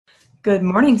Good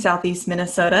morning, Southeast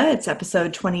Minnesota. It's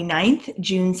episode 29th,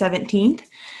 June 17th.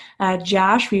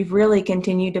 Josh, we've really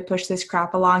continued to push this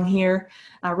crop along here.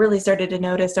 Really started to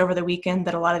notice over the weekend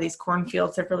that a lot of these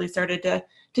cornfields have really started to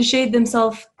shade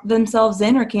themselves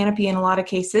in or canopy in a lot of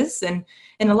cases. And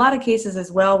in a lot of cases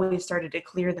as well, we've started to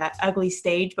clear that ugly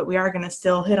stage, but we are going to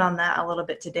still hit on that a little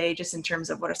bit today, just in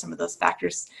terms of what are some of those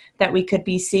factors that we could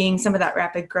be seeing, some of that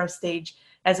rapid growth stage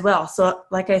as well. So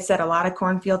like I said, a lot of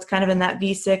cornfields kind of in that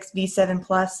V6, V7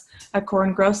 plus a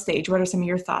corn growth stage. What are some of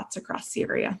your thoughts across the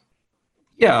area?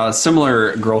 Yeah, a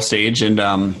similar growth stage, and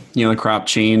the crop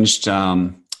changed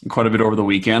quite a bit over the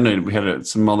weekend, and we had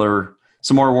some more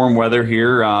warm weather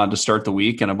here to start the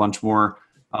week, and a bunch more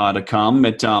to come.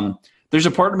 There's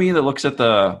a part of me that looks at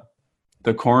the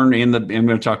corn I'm going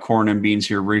to talk corn and beans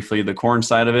here briefly. The corn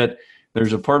side of it,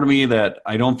 there's a part of me that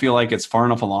I don't feel like it's far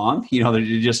enough along. I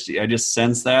just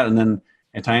sense that, and then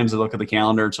at times I look at the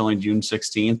calendar, it's only June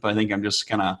 16th, but I think I'm just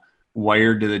kind of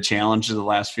wired to the challenge of the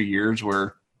last few years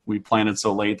where we planted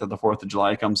so late that the 4th of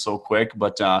July comes so quick,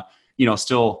 but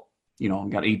still,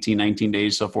 got 18, 19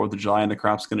 days till 4th of July, and the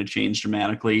crop's going to change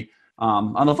dramatically.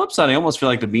 On the flip side, I almost feel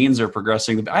like the beans are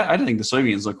progressing. I think the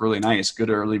soybeans look really nice, good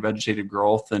early vegetative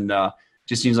growth, and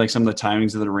just seems like some of the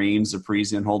timings of the rains, the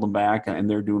freeze in hold them back, and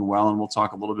they're doing well. And we'll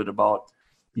talk a little bit about,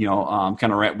 we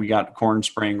got corn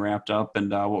spraying wrapped up and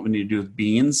what we need to do with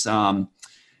beans.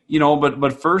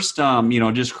 But first,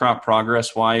 just crop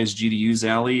progress wise, GDUs,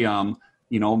 Allie,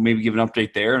 maybe give an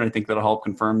update there. And I think that'll help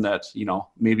confirm that,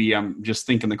 maybe I'm just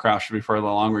thinking the crop should be further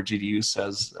along where GDU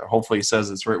says, or hopefully says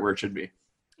it's right where it should be.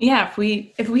 Yeah, if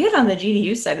we hit on the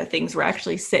GDU side of things, we're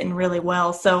actually sitting really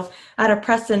well. So out of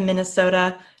Preston,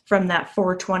 Minnesota, from that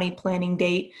 420 planning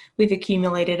date, we've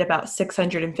accumulated about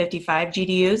 655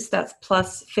 GDUs. That's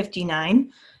plus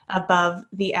 59 above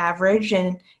the average.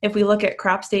 And if we look at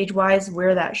crop stage wise,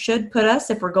 where that should put us,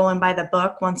 if we're going by the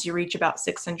book, once you reach about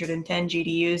 610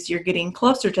 GDUs, you're getting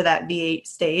closer to that V8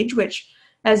 stage, which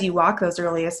as you walk those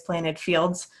earliest planted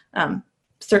fields,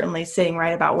 certainly sitting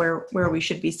right about where we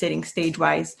should be sitting stage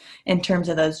wise in terms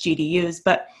of those GDUs.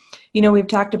 But, we've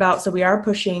talked about, so we are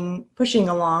pushing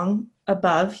along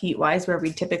above heat wise where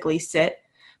we typically sit,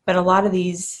 but a lot of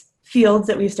these fields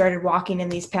that we've started walking in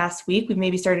these past week, we've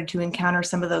maybe started to encounter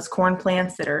some of those corn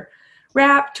plants that are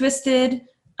wrapped, twisted.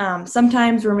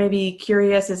 Sometimes we're maybe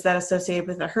curious, is that associated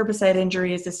with a herbicide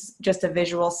injury? Is this just a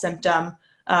visual symptom?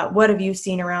 What have you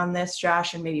seen around this,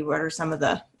 Josh? And maybe what are some of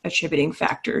the attributing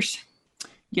factors?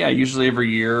 Yeah, usually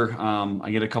every year I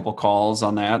get a couple calls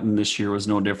on that, and this year was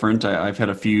no different. I've had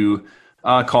a few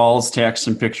calls, texts,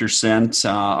 and pictures sent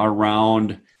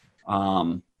around.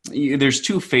 There's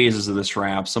two phases of this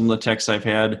wrap. Some of the texts I've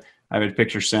had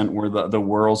pictures sent where the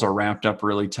whorls are wrapped up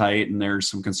really tight, and there's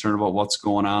some concern about what's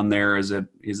going on there. Is it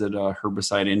a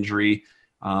herbicide injury?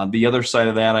 The other side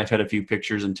of that, I've had a few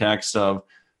pictures and texts of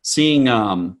seeing.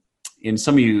 In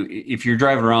some of you, if you're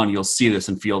driving around, you'll see this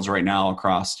in fields right now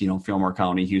across, Fillmore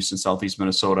County, Houston, Southeast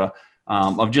Minnesota,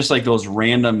 of just like those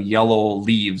random yellow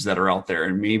leaves that are out there.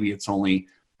 And maybe it's only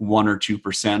 1 or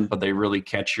 2%, but they really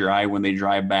catch your eye when they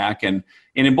drive back. And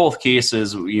in both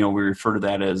cases, we refer to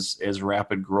that as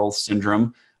rapid growth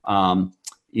syndrome.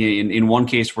 In one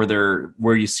case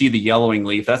where you see the yellowing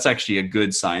leaf, that's actually a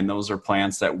good sign. Those are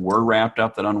plants that were wrapped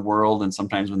up that unwhorled, and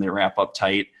sometimes when they wrap up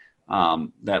tight,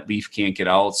 that leaf can't get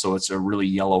out, so it's a really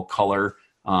yellow color.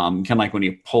 Kind of like when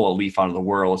you pull a leaf out of the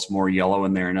whorl, it's more yellow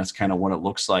in there, and that's kind of what it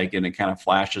looks like, and it kind of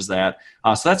flashes that.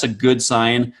 So that's a good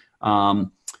sign. And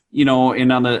on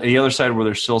the other side where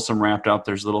there's still some wrapped up,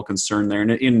 there's a little concern there.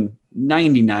 And in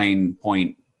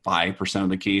 99.5% of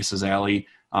the cases, Allie,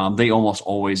 they almost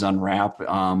always unwrap.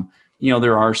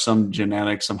 There are some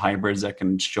genetics, some hybrids that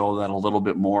can show that a little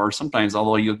bit more. Sometimes,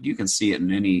 although you can see it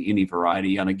in any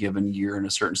variety on a given year in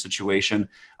a certain situation.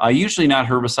 Usually not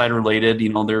herbicide related.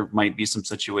 There might be some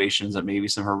situations that maybe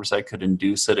some herbicide could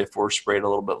induce it if we're sprayed a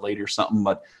little bit late or something.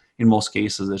 But in most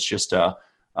cases, it's just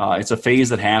it's a phase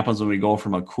that happens when we go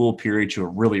from a cool period to a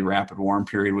really rapid warm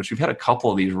period, which we've had a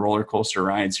couple of these roller coaster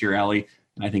rides here, Allie.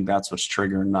 And I think that's what's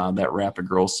triggering that rapid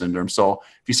growth syndrome. So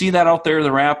if you see that out there,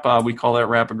 the wrap, we call that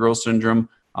rapid growth syndrome.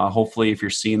 Hopefully, if you're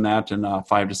seeing that in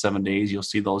 5 to 7 days, you'll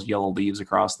see those yellow leaves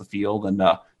across the field. And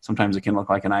sometimes it can look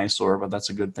like an eyesore, but that's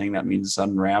a good thing. That means it's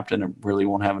unwrapped, and it really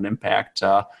won't have an impact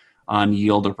on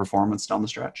yield or performance down the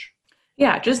stretch.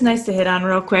 Yeah, just nice to hit on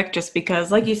real quick, just because,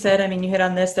 like you said, you hit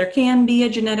on this, there can be a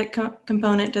genetic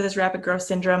component to this rapid growth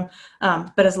syndrome,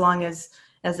 but as long as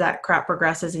that crop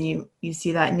progresses and you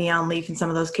see that neon leaf in some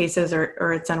of those cases,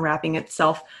 or it's unwrapping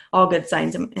itself, all good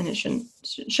signs, and it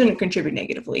shouldn't contribute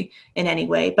negatively in any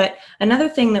way. But another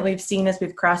thing that we've seen as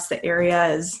we've crossed the area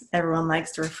is everyone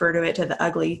likes to refer to it, to the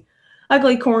ugly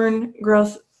ugly corn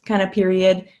growth kind of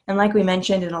period. And like we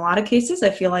mentioned, in a lot of cases, I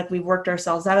feel like we've worked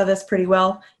ourselves out of this pretty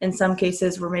well. In some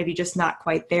cases, we're maybe just not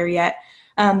quite there yet.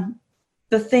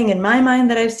 The thing in my mind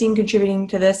that I've seen contributing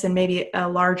to this in maybe a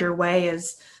larger way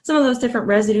is some of those different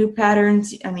residue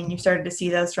patterns. I mean, you started to see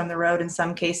those from the road in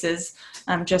some cases,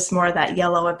 just more of that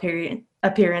yellow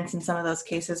appearance in some of those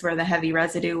cases where the heavy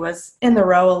residue was in the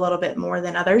row a little bit more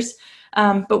than others.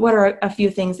 But what are a few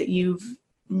things that you've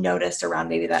noticed around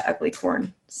maybe that ugly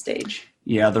corn stage?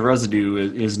 Yeah, the residue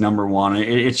is number one.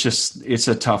 It's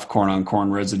a tough corn on corn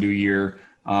residue year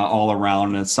all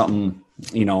around. And it's something,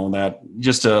 that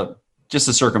just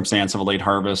a circumstance of a late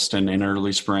harvest and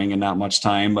early spring and not much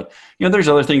time. But, there's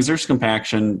other things. There's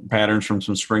compaction patterns from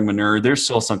some spring manure. There's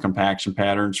still some compaction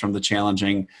patterns from the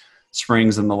challenging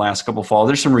springs in the last couple of fall.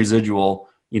 There's some residual,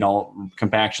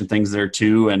 compaction things there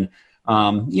too. And,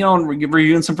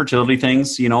 reviewing some fertility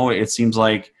things, it seems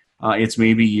like it's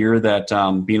maybe a year that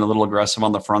being a little aggressive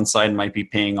on the front side might be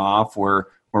paying off where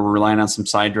we're relying on some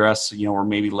side dress, we're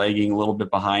maybe lagging a little bit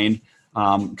behind.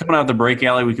 Coming out of the break,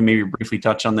 Allie, we can maybe briefly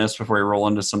touch on this before we roll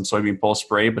into some soybean post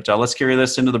spray, but let's carry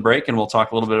this into the break and we'll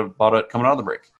talk a little bit about it coming out of the break.